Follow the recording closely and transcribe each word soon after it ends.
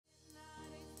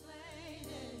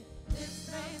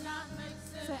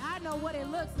know what it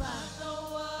looks like.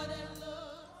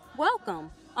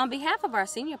 Welcome. On behalf of our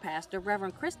senior pastor,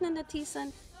 Reverend Krishnan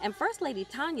Natesan, and First Lady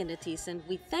Tanya Natesan,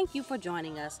 we thank you for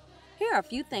joining us. Here are a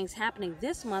few things happening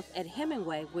this month at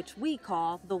Hemingway, which we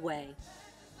call The Way.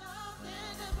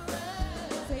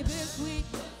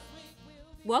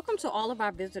 Welcome to all of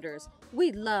our visitors.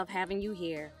 We love having you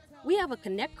here. We have a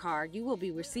Connect card you will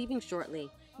be receiving shortly.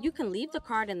 You can leave the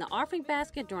card in the offering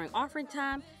basket during offering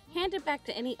time, hand it back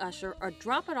to any usher, or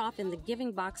drop it off in the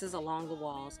giving boxes along the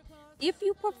walls. If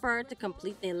you prefer to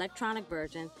complete the electronic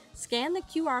version, scan the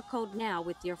QR code now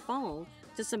with your phone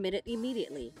to submit it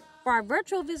immediately. For our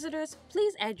virtual visitors,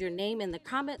 please add your name in the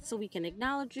comments so we can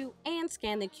acknowledge you, and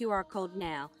scan the QR code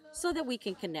now so that we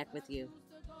can connect with you.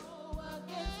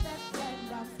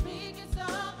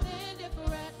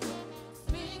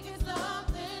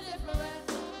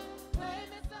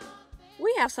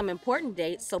 We have some important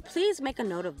dates, so please make a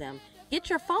note of them.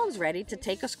 Get your phones ready to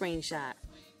take a screenshot.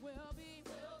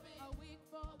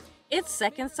 It's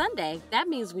Second Sunday. That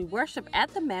means we worship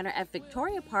at the Manor at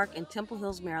Victoria Park in Temple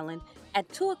Hills, Maryland at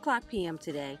 2:00 p.m.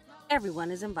 today.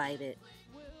 Everyone is invited.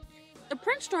 The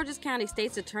Prince George's County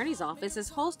State's Attorney's Office is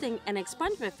hosting an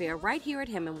expungement fair right here at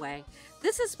Hemingway.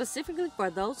 This is specifically for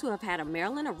those who have had a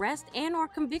Maryland arrest and/or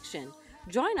conviction.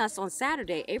 Join us on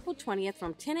Saturday, April 20th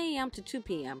from 10 a.m. to 2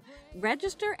 p.m.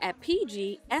 Register at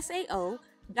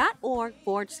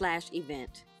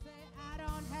pgsao.org/event.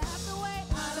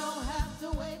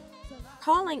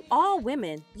 Calling all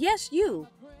women, yes you!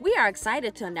 We are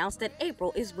excited to announce that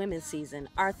April is Women's Season.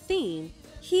 Our theme,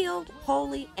 Healed,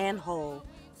 Holy, and Whole.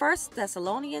 1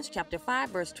 Thessalonians chapter 5,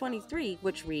 verse 23,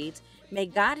 which reads, May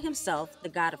God himself, the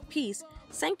God of peace,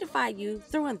 sanctify you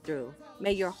through and through.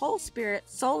 May your whole spirit,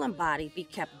 soul, and body be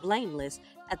kept blameless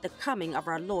at the coming of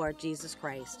our Lord Jesus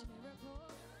Christ.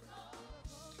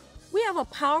 We have a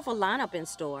powerful lineup in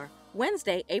store.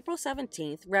 Wednesday, April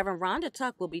 17th, Reverend Rhonda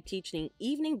Tuck will be teaching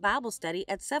evening Bible study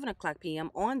at 7:00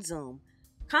 p.m. on Zoom.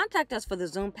 Contact us for the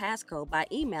Zoom passcode by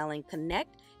emailing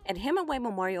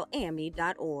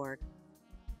connect@hemingwaymemorialame.org.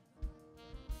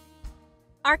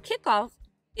 Our kickoff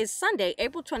is Sunday,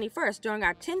 April 21st during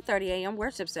our 10:30 a.m.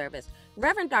 worship service.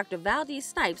 Reverend Dr. Valdez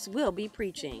Snipes will be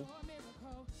preaching.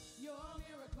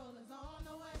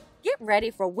 Get ready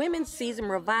for Women's Season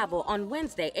Revival on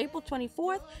Wednesday, April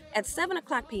 24th at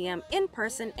 7:00 p.m. in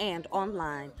person and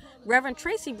online. Reverend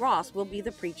Tracy Ross will be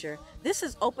the preacher. This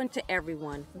is open to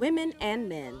everyone, women and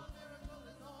men.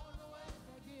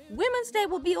 Women's Day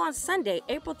will be on Sunday,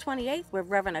 April 28th with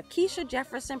Reverend Akeisha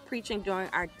Jefferson preaching during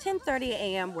our 10:30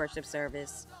 a.m. worship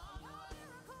service.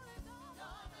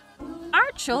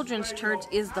 Our children's church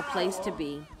is the place to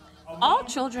be. All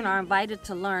children are invited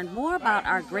to learn more about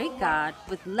our great God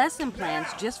with lesson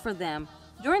plans just for them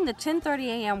during the 10:30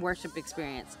 a.m. worship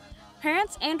experience.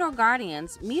 Parents and/or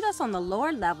guardians meet us on the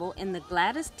lower level in the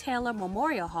Gladys Taylor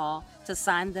Memorial Hall to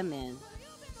sign them in.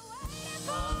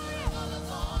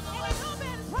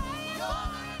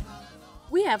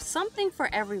 We have something for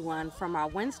everyone, from our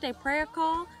Wednesday prayer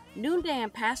call, noonday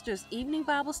and pastor's evening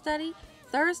Bible study.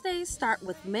 Thursdays start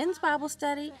with men's Bible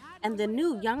study and the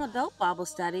new young adult Bible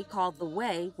study called The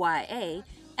Way, YA,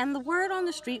 and the Word on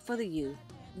the Street for the youth.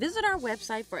 Visit our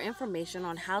website for information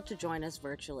on how to join us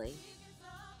virtually.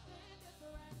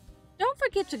 Don't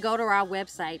forget to go to our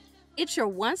website. It's your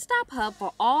one-stop hub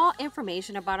for all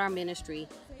information about our ministry.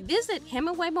 Visit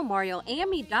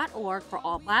HemingwayMemorialAME.org for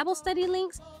all Bible study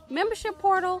links, membership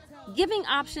portal, giving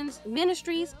options,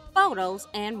 ministries, photos,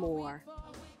 and more.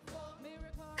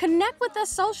 Connect with us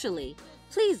socially.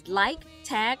 Please like,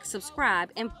 tag,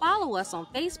 subscribe, and follow us on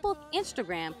Facebook,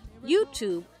 Instagram,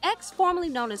 YouTube, X formerly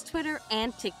known as Twitter,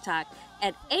 and TikTok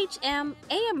at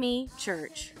HMAME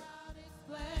Church.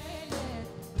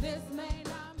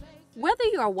 Whether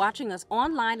you are watching us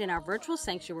online in our virtual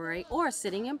sanctuary or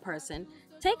sitting in person,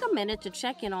 take a minute to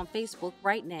check in on Facebook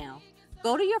right now.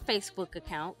 Go to your Facebook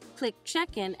account, click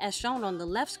Check-in as shown on the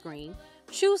left screen,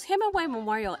 choose Hemingway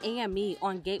Memorial AME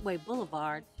on Gateway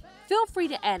Boulevard. Feel free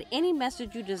to add any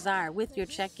message you desire with your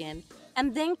check-in,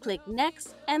 and then click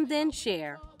Next and then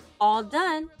Share. All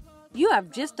done. You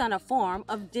have just done a form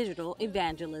of digital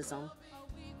evangelism.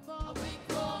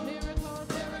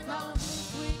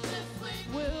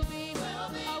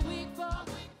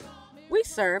 We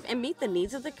serve and meet the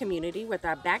needs of the community with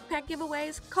our backpack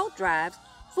giveaways, coat drives,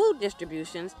 food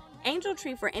distributions, Angel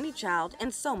Tree for Any Child,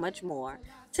 and so much more.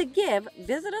 To give,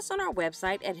 visit us on our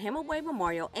website at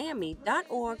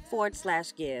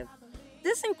HemingwayMemorialAME.org/give.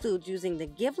 This includes using the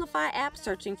Givelify app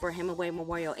searching for Hemingway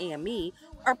Memorial AME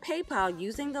or PayPal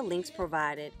using the links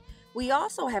provided. We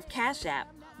also have Cash App,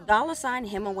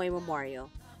 $Hemingway Memorial.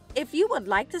 If you would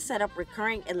like to set up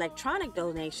recurring electronic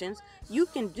donations, you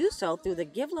can do so through the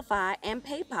Givelify and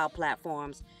PayPal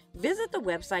platforms. Visit the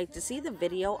website to see the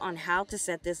video on how to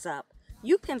set this up.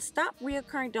 You can stop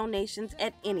recurring donations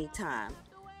at any time.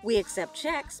 We accept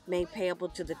checks made payable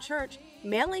to the church,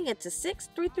 mailing it to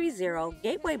 6330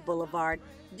 Gateway Boulevard,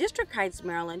 District Heights,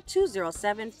 Maryland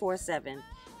 20747.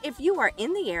 If you are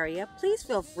in the area, please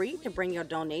feel free to bring your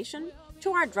donation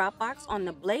to our drop box on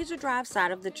the Blazer Drive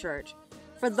side of the church.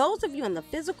 For those of you in the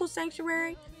physical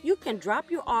sanctuary, you can drop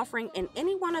your offering in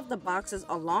any one of the boxes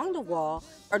along the wall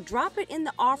or drop it in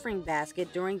the offering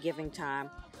basket during giving time.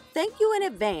 Thank you in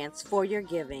advance for your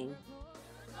giving.